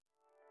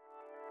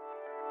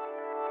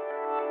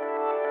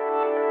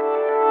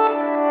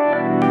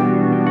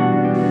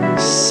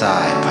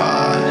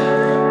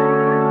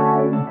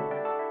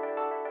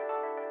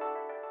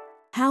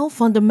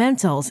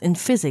fundamentals in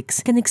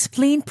physics can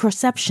explain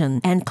perception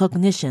and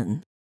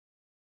cognition.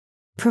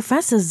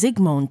 Professor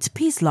Zygmunt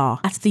Piesler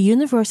at the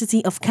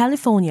University of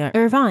California,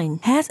 Irvine,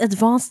 has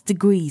advanced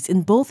degrees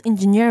in both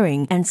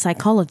engineering and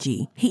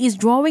psychology. He is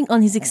drawing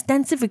on his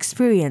extensive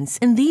experience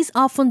in these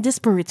often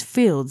disparate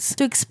fields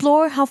to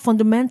explore how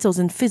fundamentals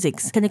in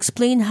physics can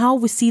explain how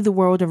we see the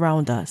world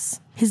around us.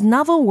 His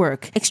novel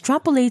work,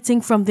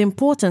 extrapolating from the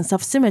importance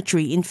of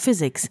symmetry in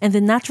physics and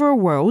the natural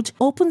world,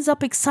 opens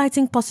up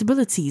exciting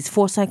possibilities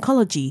for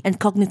psychology and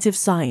cognitive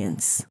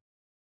science.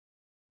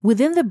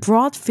 Within the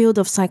broad field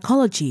of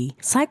psychology,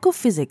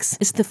 psychophysics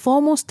is the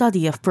formal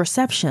study of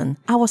perception,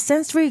 our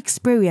sensory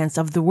experience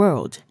of the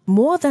world.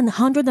 More than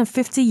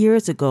 150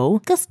 years ago,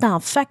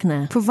 Gustav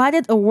Fechner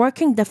provided a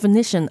working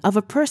definition of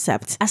a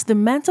percept as the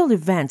mental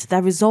event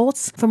that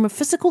results from a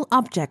physical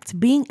object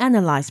being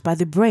analyzed by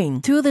the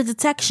brain through the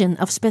detection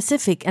of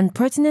specific and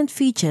pertinent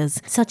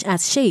features such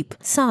as shape,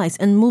 size,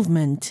 and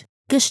movement.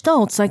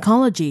 Gestalt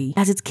psychology,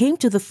 as it came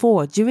to the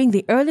fore during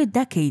the early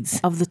decades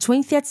of the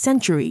 20th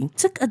century,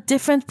 took a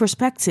different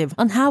perspective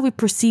on how we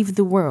perceive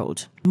the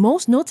world.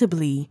 Most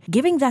notably,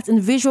 giving that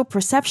in visual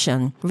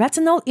perception,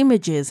 retinal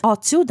images are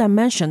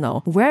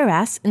two-dimensional,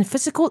 whereas in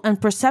physical and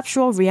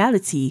perceptual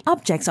reality,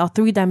 objects are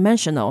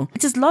three-dimensional.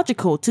 It is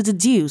logical to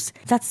deduce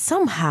that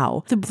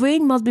somehow the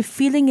brain must be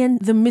filling in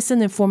the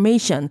missing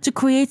information to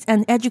create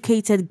an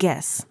educated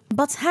guess.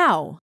 But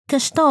how?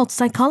 Gestalt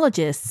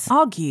psychologists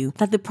argue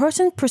that the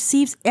person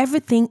perceives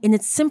everything in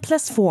its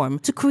simplest form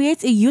to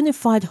create a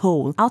unified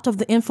whole out of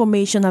the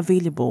information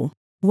available.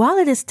 While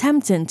it is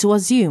tempting to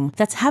assume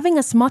that having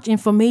as much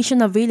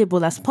information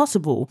available as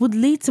possible would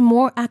lead to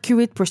more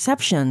accurate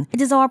perception,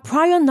 it is our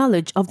prior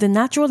knowledge of the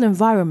natural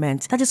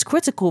environment that is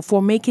critical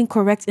for making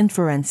correct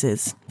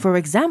inferences. For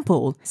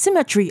example,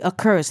 symmetry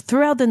occurs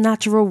throughout the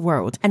natural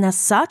world, and as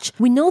such,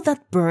 we know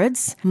that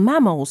birds,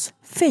 mammals,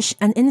 fish,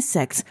 and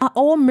insects are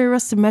all mirror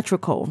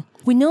symmetrical.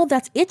 We know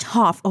that each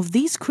half of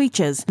these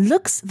creatures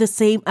looks the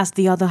same as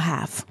the other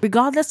half,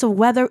 regardless of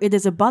whether it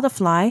is a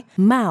butterfly,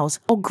 mouse,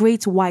 or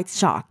great white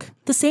shark.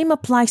 The same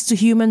applies to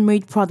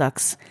human-made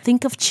products.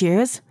 Think of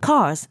chairs,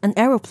 cars, and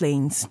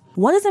aeroplanes.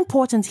 What is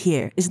important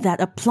here is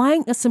that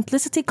applying a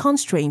simplicity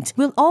constraint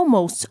will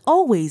almost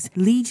always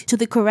lead to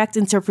the correct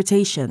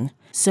interpretation.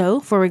 So,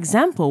 for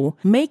example,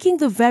 making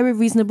the very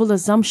reasonable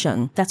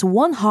assumption that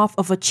one half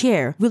of a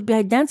chair will be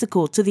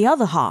identical to the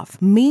other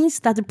half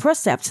means that the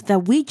percept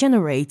that we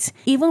generate,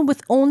 even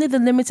with only the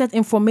limited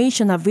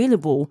information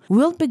available,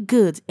 will be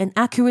good and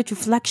accurate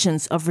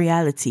reflections of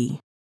reality.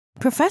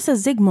 Professor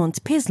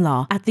Zygmunt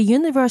Piesler at the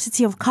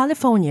University of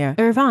California,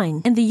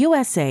 Irvine, in the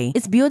USA,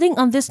 is building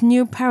on this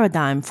new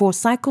paradigm for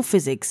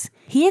psychophysics.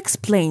 He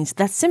explains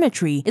that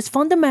symmetry is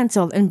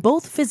fundamental in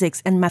both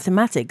physics and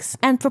mathematics,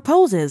 and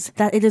proposes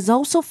that it is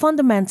also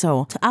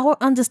fundamental to our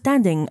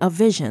understanding of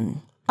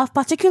vision. Of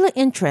particular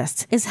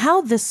interest is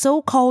how the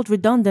so-called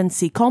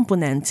redundancy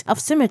component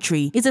of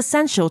symmetry is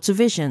essential to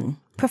vision.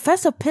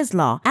 Professor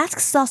Piesler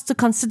asks us to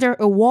consider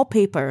a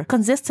wallpaper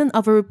consisting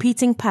of a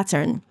repeating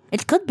pattern.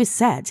 It could be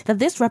said that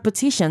this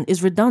repetition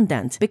is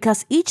redundant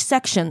because each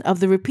section of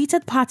the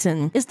repeated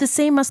pattern is the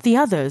same as the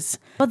others.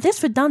 But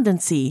this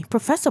redundancy,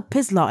 Professor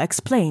Piesler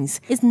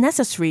explains, is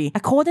necessary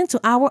according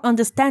to our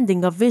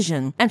understanding of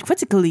vision and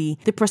critically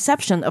the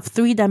perception of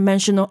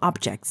three-dimensional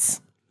objects.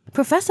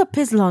 Professor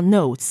Piesler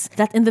notes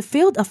that in the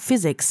field of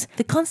physics,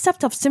 the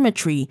concept of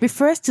symmetry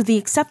refers to the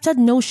accepted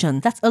notion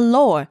that a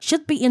law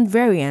should be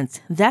invariant,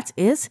 that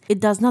is,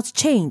 it does not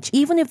change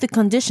even if the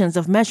conditions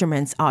of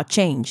measurements are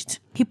changed.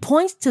 He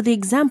points to the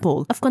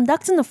example of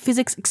conducting a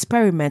physics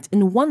experiment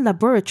in one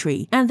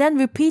laboratory and then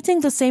repeating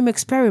the same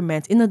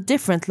experiment in a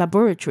different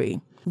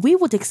laboratory. We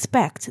would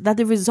expect that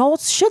the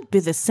results should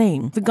be the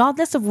same,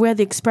 regardless of where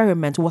the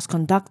experiment was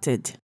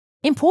conducted.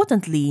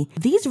 Importantly,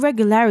 these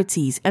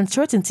regularities and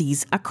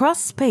certainties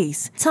across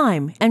space,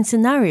 time, and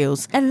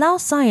scenarios allow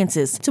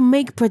scientists to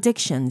make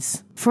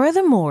predictions.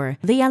 Furthermore,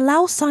 they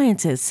allow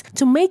scientists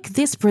to make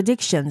these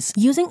predictions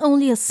using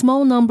only a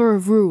small number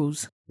of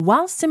rules.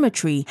 While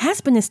symmetry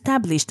has been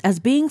established as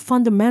being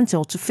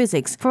fundamental to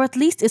physics for at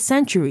least a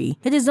century,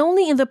 it is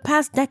only in the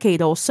past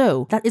decade or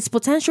so that its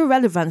potential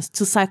relevance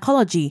to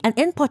psychology and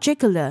in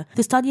particular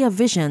the study of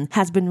vision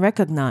has been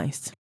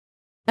recognized.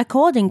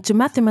 According to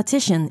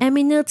mathematician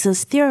Emmy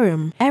Noether's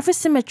theorem, every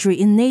symmetry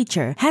in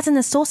nature has an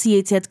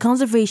associated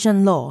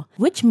conservation law,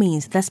 which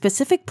means that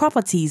specific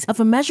properties of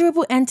a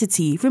measurable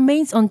entity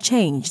remains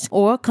unchanged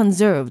or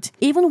conserved,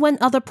 even when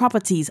other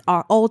properties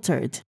are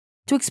altered.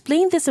 To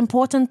explain this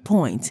important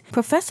point,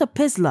 Professor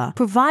Piesler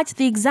provides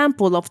the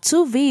example of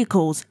two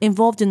vehicles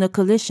involved in a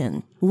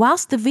collision.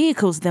 Whilst the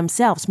vehicles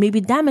themselves may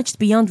be damaged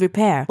beyond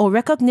repair or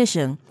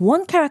recognition,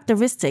 one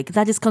characteristic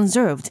that is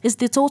conserved is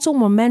the total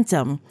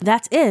momentum,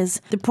 that is,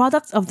 the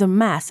product of the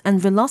mass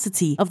and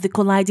velocity of the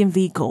colliding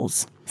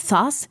vehicles.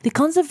 Thus, the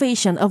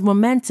conservation of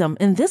momentum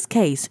in this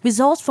case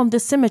results from the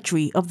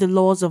symmetry of the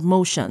laws of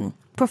motion.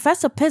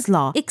 Professor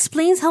Piesler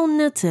explains how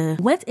Noether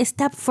went a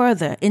step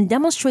further in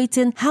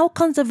demonstrating how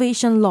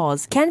conservation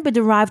laws can be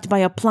derived by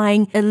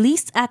applying a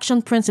least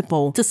action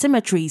principle to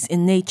symmetries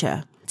in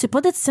nature. To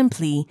put it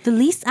simply, the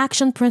least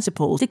action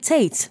principle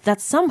dictates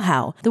that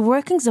somehow the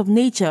workings of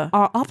nature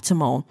are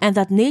optimal and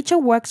that nature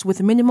works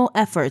with minimal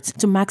effort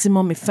to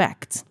maximum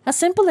effect. A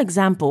simple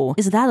example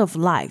is that of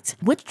light,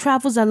 which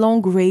travels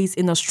along rays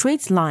in a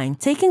straight line,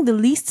 taking the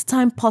least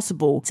time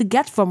possible to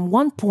get from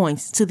one point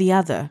to the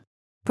other.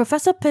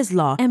 Professor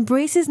Pislaw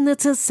embraces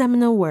Noether's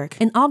seminal work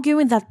in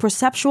arguing that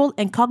perceptual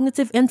and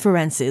cognitive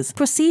inferences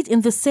proceed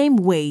in the same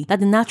way that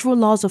the natural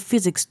laws of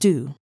physics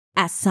do.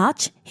 As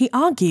such, he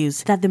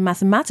argues that the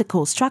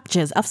mathematical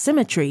structures of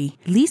symmetry,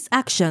 least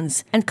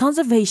actions, and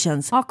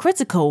conservations are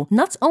critical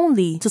not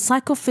only to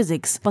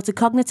psychophysics but to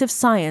cognitive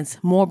science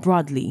more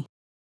broadly.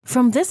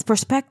 From this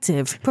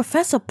perspective,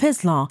 Professor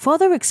Pislaw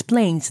further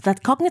explains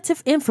that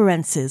cognitive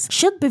inferences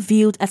should be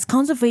viewed as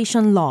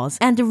conservation laws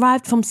and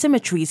derived from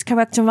symmetries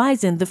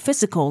characterizing the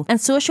physical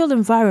and social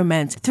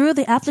environment through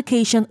the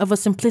application of a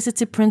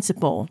simplicity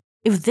principle.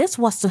 If this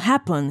was to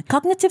happen,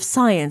 cognitive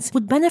science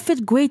would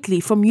benefit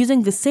greatly from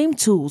using the same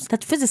tools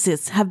that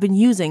physicists have been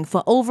using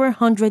for over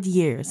 100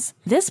 years.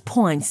 This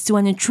points to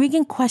an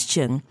intriguing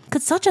question.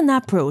 Could such an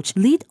approach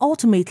lead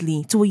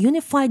ultimately to a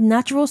unified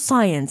natural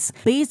science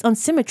based on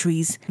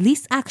symmetries,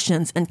 least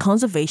actions, and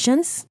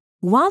conservations?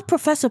 While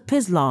Professor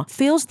Pislaw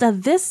feels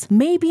that this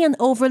may be an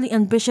overly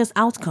ambitious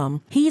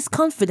outcome, he is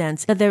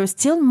confident that there is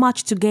still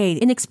much to gain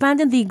in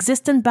expanding the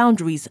existing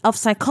boundaries of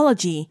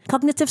psychology,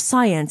 cognitive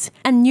science,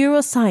 and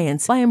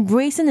neuroscience by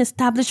embracing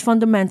established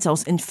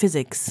fundamentals in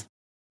physics.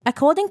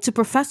 According to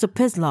Professor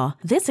Pislaw,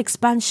 this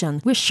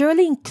expansion will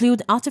surely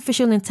include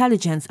artificial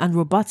intelligence and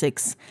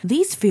robotics.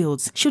 These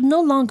fields should no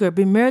longer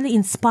be merely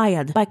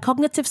inspired by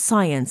cognitive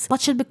science,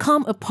 but should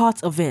become a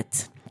part of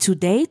it. To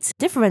date,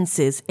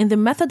 differences in the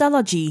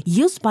methodology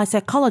used by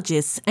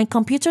psychologists and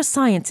computer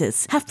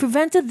scientists have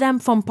prevented them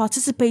from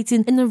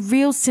participating in a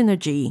real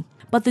synergy.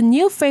 But the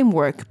new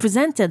framework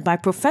presented by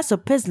Professor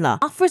Pislaw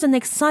offers an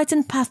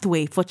exciting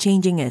pathway for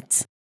changing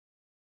it.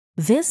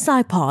 This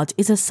SciPod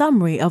is a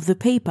summary of the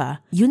paper,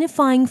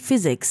 Unifying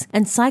Physics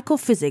and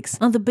Psychophysics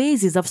on the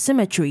Basis of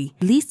Symmetry,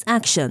 Least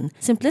Action,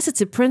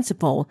 Simplicity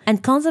Principle,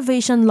 and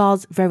Conservation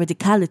Laws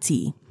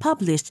Veridicality,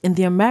 published in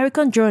the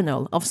American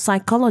Journal of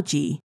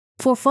Psychology.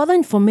 For further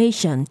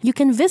information, you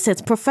can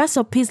visit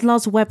Professor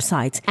Pislaw's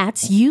website at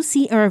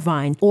UC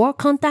Irvine or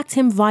contact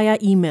him via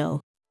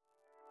email.